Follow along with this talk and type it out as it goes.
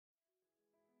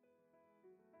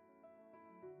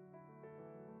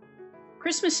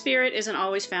Christmas spirit isn't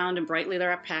always found in brightly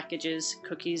wrapped packages,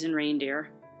 cookies, and reindeer.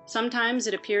 Sometimes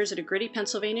it appears at a gritty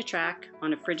Pennsylvania track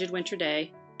on a frigid winter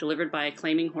day, delivered by a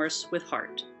claiming horse with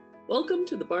heart. Welcome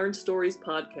to the Barn Stories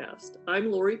podcast.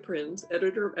 I'm Lori Prinz,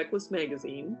 editor of Equus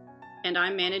Magazine. And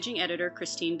I'm managing editor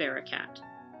Christine Barakat.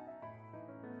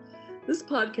 This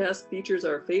podcast features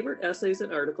our favorite essays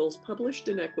and articles published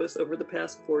in Equus over the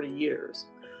past 40 years.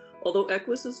 Although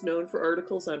Equus is known for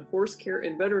articles on horse care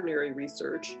and veterinary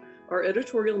research, our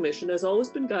editorial mission has always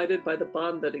been guided by the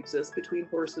bond that exists between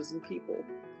horses and people.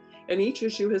 And each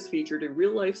issue has featured a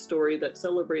real-life story that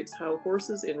celebrates how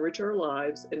horses enrich our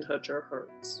lives and touch our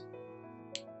hearts.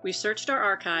 We've searched our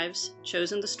archives,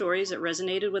 chosen the stories that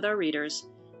resonated with our readers,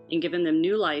 and given them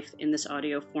new life in this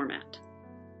audio format.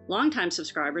 Longtime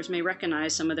subscribers may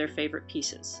recognize some of their favorite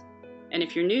pieces. And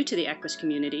if you're new to the Equus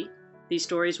community, these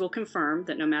stories will confirm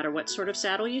that no matter what sort of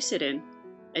saddle you sit in,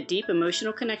 a deep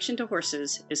emotional connection to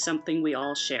horses is something we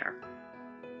all share.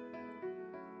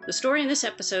 The story in this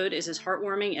episode is as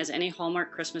heartwarming as any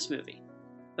Hallmark Christmas movie,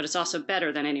 but it's also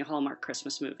better than any Hallmark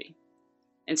Christmas movie.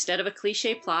 Instead of a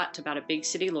cliché plot about a big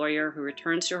city lawyer who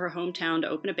returns to her hometown to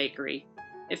open a bakery,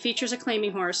 it features a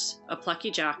claiming horse, a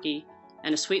plucky jockey,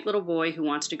 and a sweet little boy who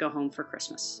wants to go home for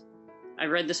Christmas.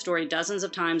 I've read the story dozens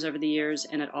of times over the years,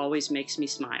 and it always makes me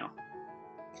smile.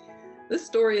 This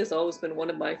story has always been one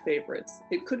of my favorites.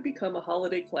 It could become a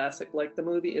holiday classic like the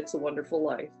movie It's a Wonderful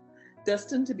Life,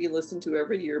 destined to be listened to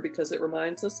every year because it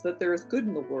reminds us that there is good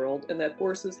in the world and that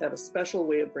horses have a special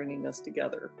way of bringing us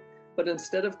together. But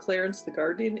instead of Clarence the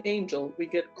guardian angel, we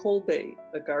get Colbay,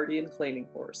 a guardian claiming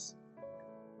horse.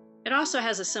 It also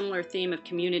has a similar theme of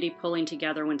community pulling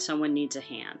together when someone needs a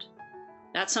hand.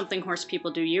 That's something horse people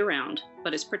do year-round,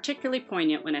 but it's particularly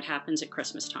poignant when it happens at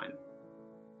Christmas time.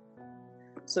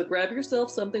 So grab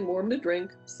yourself something warm to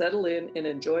drink, settle in, and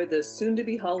enjoy this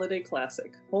soon-to-be holiday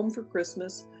classic, Home for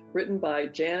Christmas, written by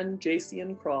Jan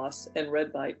Jasian Cross and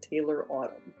read by Taylor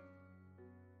Autumn.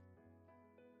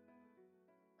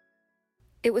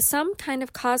 It was some kind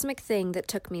of cosmic thing that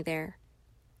took me there.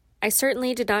 I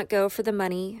certainly did not go for the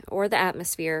money or the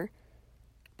atmosphere.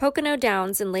 Pocono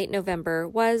Downs in late November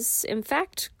was, in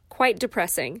fact, quite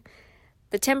depressing.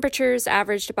 The temperatures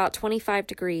averaged about 25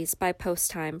 degrees by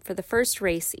post time for the first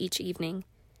race each evening.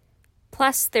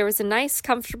 Plus, there was a nice,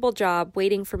 comfortable job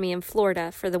waiting for me in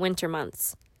Florida for the winter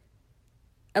months.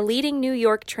 A leading New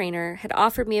York trainer had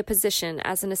offered me a position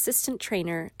as an assistant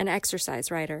trainer and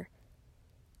exercise writer.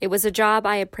 It was a job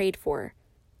I had prayed for.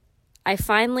 I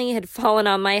finally had fallen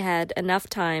on my head enough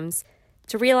times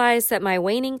to realize that my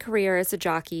waning career as a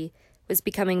jockey was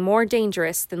becoming more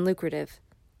dangerous than lucrative.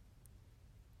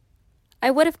 I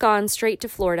would have gone straight to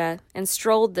Florida and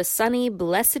strolled the sunny,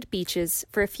 blessed beaches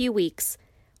for a few weeks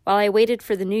while I waited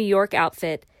for the New York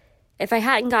outfit if I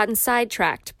hadn't gotten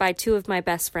sidetracked by two of my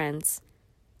best friends.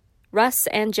 Russ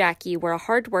and Jackie were a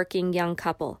hard-working young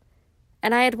couple,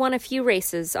 and I had won a few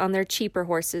races on their cheaper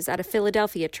horses at a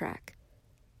Philadelphia track.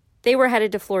 They were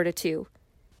headed to Florida too,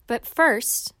 but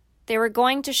first they were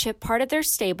going to ship part of their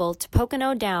stable to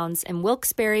Pocono Downs in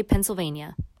Wilkes-Barre,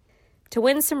 Pennsylvania, to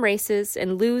win some races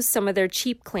and lose some of their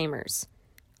cheap claimers,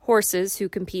 horses who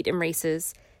compete in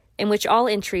races in which all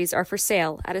entries are for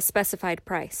sale at a specified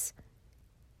price.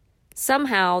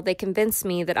 Somehow they convinced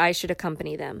me that I should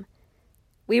accompany them.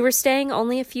 We were staying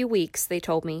only a few weeks, they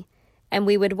told me, and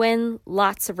we would win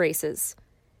lots of races.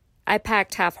 I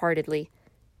packed half-heartedly.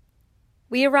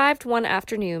 We arrived one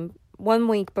afternoon, 1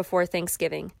 week before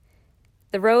Thanksgiving.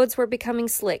 The roads were becoming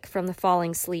slick from the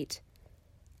falling sleet.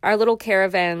 Our little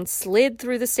caravan slid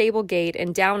through the stable gate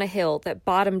and down a hill that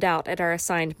bottomed out at our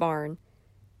assigned barn.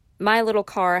 My little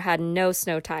car had no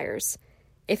snow tires.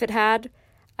 If it had,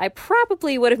 I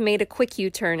probably would have made a quick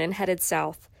U-turn and headed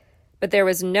south, but there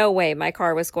was no way my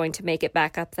car was going to make it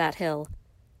back up that hill.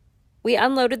 We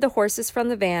unloaded the horses from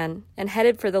the van and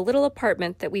headed for the little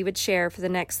apartment that we would share for the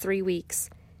next 3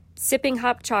 weeks, sipping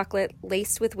hot chocolate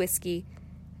laced with whiskey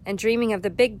and dreaming of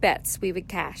the big bets we would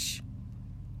cash.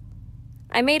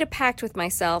 I made a pact with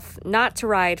myself not to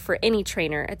ride for any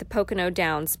trainer at the Pocono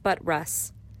Downs but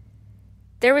Russ.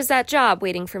 There was that job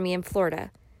waiting for me in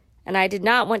Florida, and I did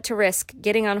not want to risk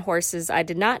getting on horses I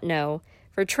did not know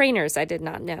for trainers I did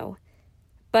not know.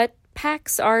 But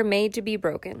pacts are made to be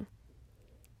broken.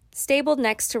 Stabled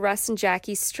next to Russ and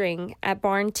Jackie's string at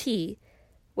Barn T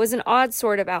was an odd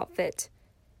sort of outfit.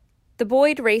 The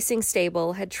Boyd Racing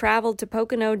Stable had traveled to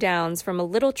Pocono Downs from a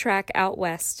little track out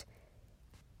west.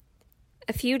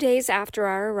 A few days after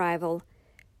our arrival,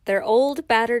 their old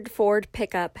battered Ford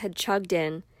pickup had chugged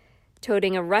in,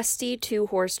 toting a rusty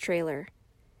 2-horse trailer.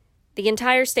 The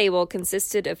entire stable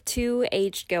consisted of 2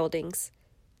 aged geldings.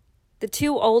 The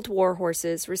 2 old war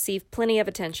horses received plenty of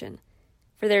attention,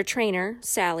 for their trainer,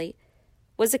 Sally,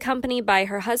 was accompanied by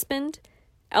her husband,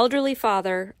 elderly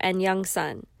father, and young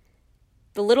son.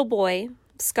 The little boy,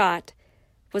 Scott,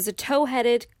 was a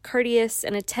tow-headed, courteous,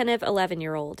 and attentive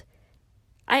 11-year-old.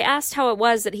 I asked how it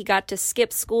was that he got to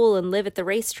skip school and live at the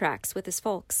racetracks with his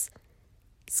folks.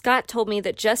 Scott told me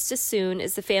that just as soon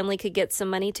as the family could get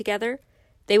some money together,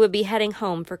 they would be heading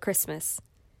home for Christmas.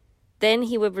 Then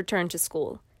he would return to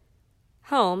school.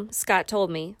 Home, Scott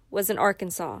told me, was in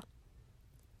Arkansas.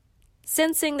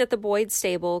 Sensing that the Boyd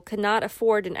stable could not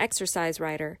afford an exercise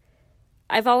rider,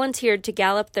 I volunteered to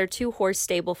gallop their 2-horse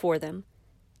stable for them.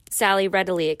 Sally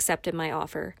readily accepted my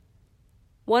offer.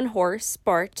 1 horse,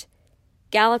 Bart,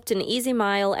 galloped an easy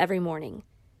mile every morning.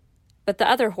 But the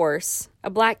other horse, a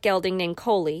black gelding named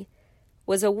Coley,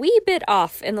 was a wee bit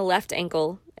off in the left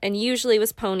ankle and usually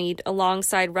was ponied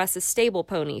alongside Russ's stable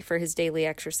pony for his daily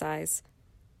exercise.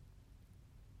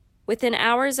 Within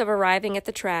hours of arriving at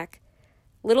the track,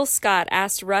 little Scott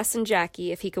asked Russ and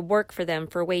Jackie if he could work for them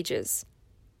for wages.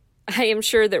 I am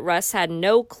sure that Russ had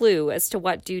no clue as to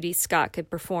what duties Scott could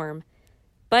perform,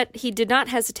 but he did not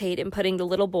hesitate in putting the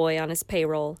little boy on his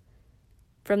payroll.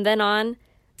 From then on,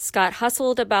 Scott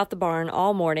hustled about the barn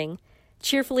all morning,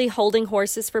 cheerfully holding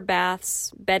horses for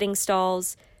baths, bedding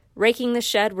stalls, raking the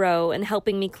shed row, and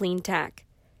helping me clean tack.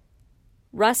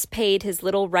 Russ paid his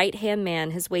little right-hand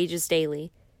man his wages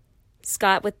daily.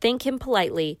 Scott would thank him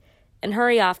politely and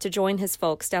hurry off to join his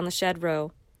folks down the shed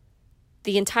row.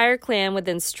 The entire clan would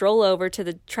then stroll over to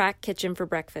the track kitchen for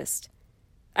breakfast.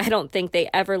 I don't think they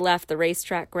ever left the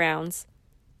racetrack grounds.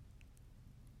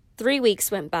 3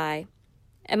 weeks went by,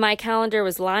 and my calendar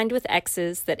was lined with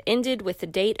X's that ended with the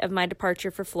date of my departure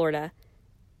for Florida.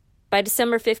 By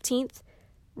December 15th,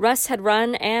 Russ had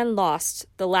run and lost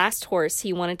the last horse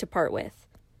he wanted to part with.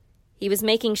 He was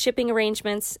making shipping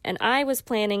arrangements, and I was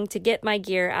planning to get my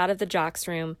gear out of the jock's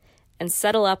room and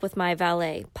settle up with my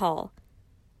valet, Paul.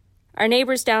 Our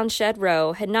neighbors down Shed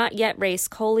Row had not yet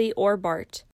raced Coley or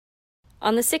Bart.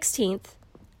 On the 16th,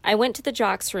 I went to the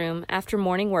jock's room after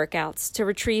morning workouts to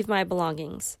retrieve my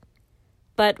belongings.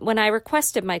 But when I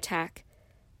requested my tack,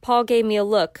 Paul gave me a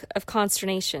look of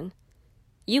consternation.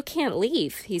 "You can't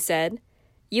leave," he said.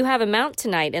 "You have a mount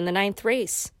tonight in the 9th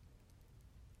race."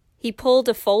 He pulled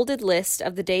a folded list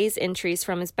of the day's entries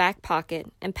from his back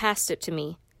pocket and passed it to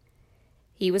me.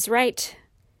 He was right.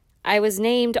 I was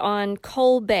named on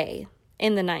Cole Bay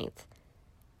in the 9th.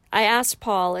 I asked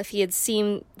Paul if he had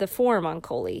seen the form on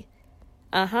Coley.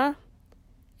 "Uh-huh.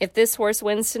 If this horse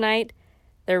wins tonight,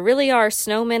 there really are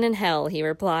snowmen in hell," he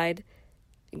replied.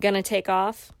 "Gonna take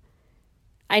off?"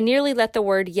 I nearly let the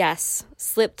word yes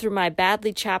slip through my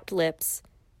badly chapped lips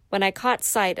when I caught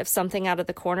sight of something out of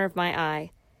the corner of my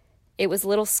eye. It was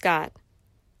little Scott.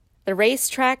 The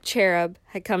racetrack cherub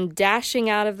had come dashing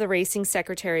out of the racing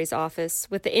secretary's office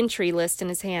with the entry list in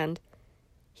his hand.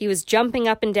 He was jumping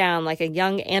up and down like a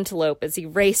young antelope as he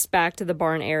raced back to the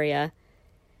barn area.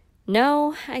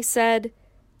 "No," I said,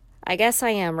 "I guess I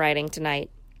am riding tonight."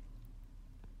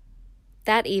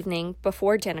 That evening,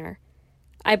 before dinner,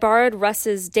 I borrowed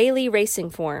Russ's daily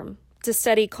racing form to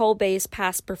study Cole Bay's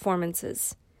past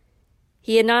performances.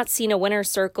 He had not seen a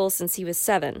winner's circle since he was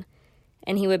 7,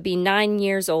 and he would be 9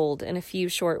 years old in a few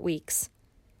short weeks.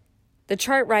 The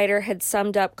chart writer had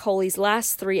summed up Coley's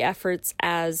last 3 efforts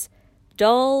as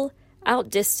dull,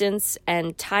 outdistanced,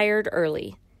 and tired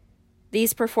early.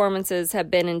 These performances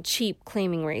had been in cheap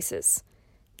claiming races.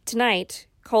 Tonight,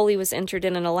 Coley was entered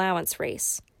in an allowance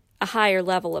race, a higher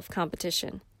level of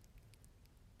competition.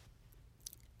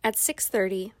 At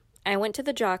 6:30, I went to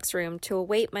the jock's room to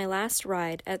await my last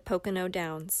ride at Pocono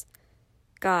Downs.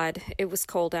 God, it was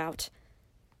cold out.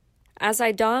 As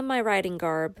I donned my riding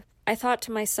garb, I thought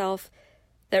to myself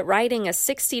that riding a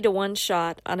 60-1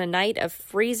 shot on a night of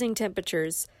freezing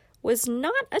temperatures was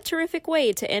not a terrific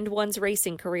way to end one's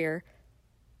racing career.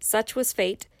 Such was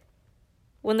fate.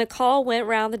 When the call went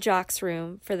round the jock's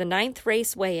room for the 9th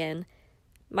race weigh-in,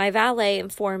 my valet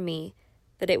informed me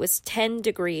that it was 10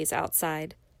 degrees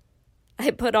outside.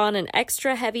 I put on an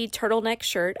extra heavy turtleneck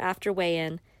shirt after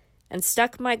weigh-in and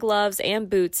stuck my gloves and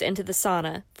boots into the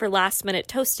sauna for last-minute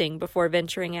toasting before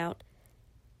venturing out.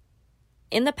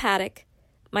 In the paddock,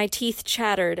 my teeth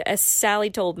chattered as Sally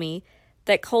told me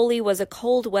that Coley was a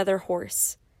cold-weather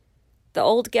horse. The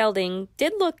old gelding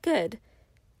did look good.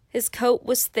 His coat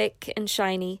was thick and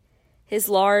shiny. His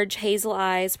large hazel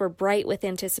eyes were bright with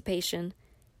anticipation.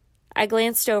 I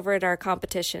glanced over at our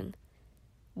competition.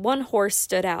 One horse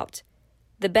stood out.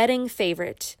 The betting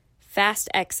favorite, Fast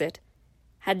Exit,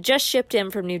 had just shipped in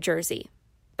from New Jersey,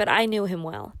 but I knew him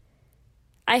well.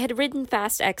 I had ridden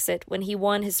Fast Exit when he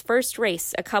won his first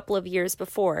race a couple of years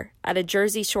before at a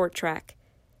Jersey short track.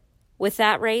 With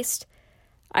that race,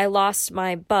 I lost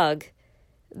my bug,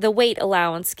 the weight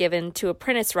allowance given to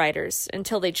apprentice riders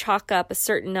until they chalk up a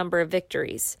certain number of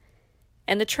victories,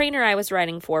 and the trainer I was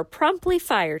riding for promptly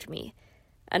fired me.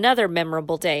 Another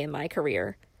memorable day in my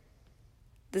career.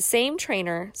 The same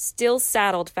trainer still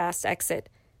saddled Fast Exit,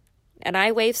 and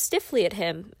I waved stiffly at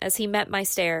him as he met my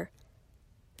stare.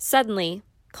 Suddenly,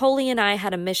 Coley and I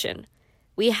had a mission.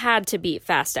 We had to beat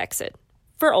Fast Exit,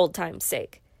 for old time's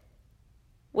sake.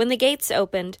 When the gates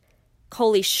opened,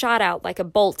 Coley shot out like a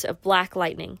bolt of black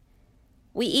lightning.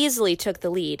 We easily took the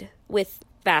lead, with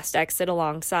Fast Exit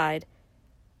alongside.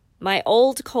 My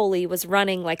old Coley was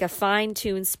running like a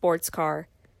fine-tuned sports car.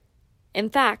 In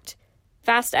fact,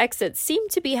 Fast Exit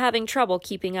seemed to be having trouble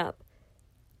keeping up.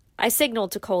 I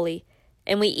signaled to Coley,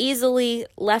 and we easily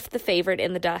left the favorite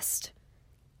in the dust.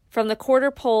 From the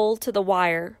quarter pole to the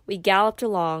wire, we galloped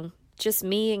along, just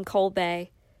me and Cole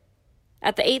Bay.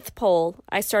 At the 8th pole,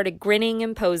 I started grinning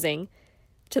and posing.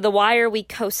 To the wire, we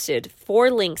coasted 4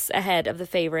 lengths ahead of the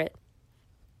favorite.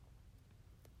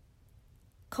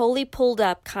 Coley pulled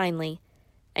up kindly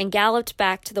and galloped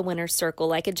back to the winner's circle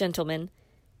like a gentleman.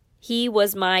 He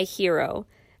was my hero,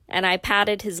 and I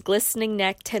patted his glistening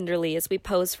neck tenderly as we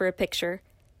posed for a picture.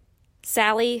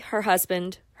 Sally, her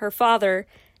husband, her father,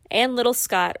 and little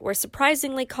Scott were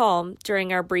surprisingly calm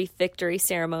during our brief victory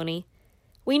ceremony.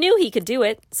 We knew he could do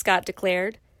it, Scott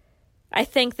declared. I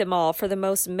thanked them all for the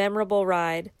most memorable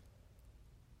ride.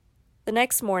 The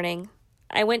next morning,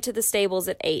 I went to the stables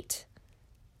at 8.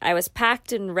 I was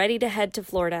packed and ready to head to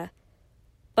Florida.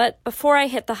 But before I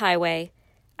hit the highway,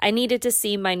 I needed to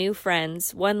see my new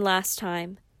friends one last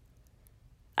time.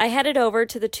 I headed over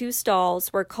to the 2 stalls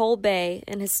where Cole Bay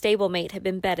and his stablemate had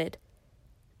been bedded.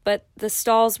 But the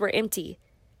stalls were empty.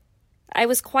 I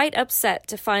was quite upset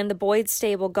to find the Boyd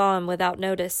stable gone without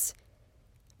notice.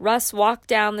 Russ walked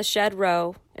down the shed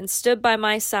row and stood by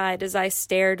my side as I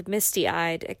stared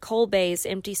misty-eyed at Cole Bay's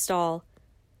empty stall.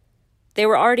 They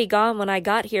were already gone when I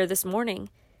got here this morning.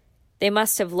 They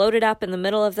must have loaded up in the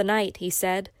middle of the night, he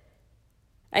said.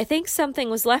 I think something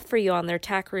was left for you on their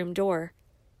tack room door.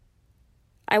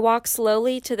 I walked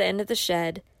slowly to the end of the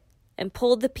shed and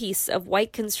pulled the piece of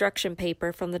white construction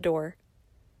paper from the door.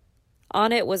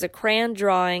 On it was a crayon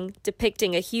drawing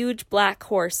depicting a huge black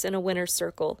horse in a winner's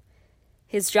circle.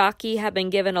 His jockey had been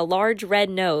given a large red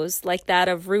nose like that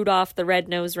of Rudolph the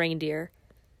Red-Nosed Reindeer,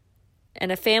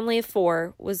 and a family of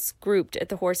 4 was grouped at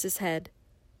the horse's head.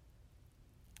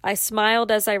 I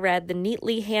smiled as I read the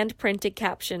neatly hand-printed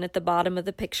caption at the bottom of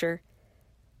the picture.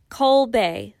 Cole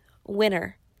Bay,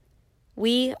 winner.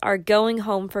 We are going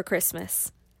home for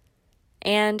Christmas.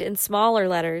 And in smaller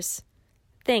letters,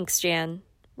 thanks, Jan.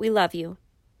 We love you.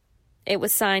 It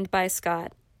was signed by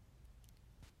Scott.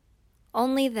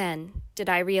 Only then did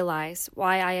I realize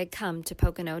why I had come to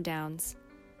Pocono Downs.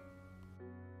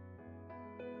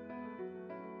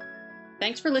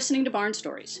 Thanks for listening to Barn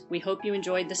Stories. We hope you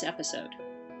enjoyed this episode.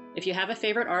 If you have a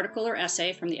favorite article or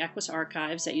essay from the Equus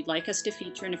archives that you'd like us to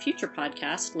feature in a future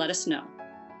podcast, let us know.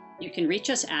 You can reach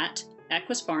us at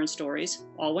equusbarnstories,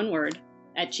 all one word,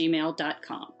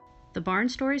 @gmail.com. The Barn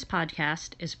Stories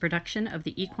podcast is a production of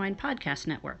the Equine Podcast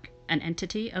Network, an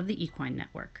entity of the Equine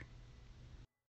Network.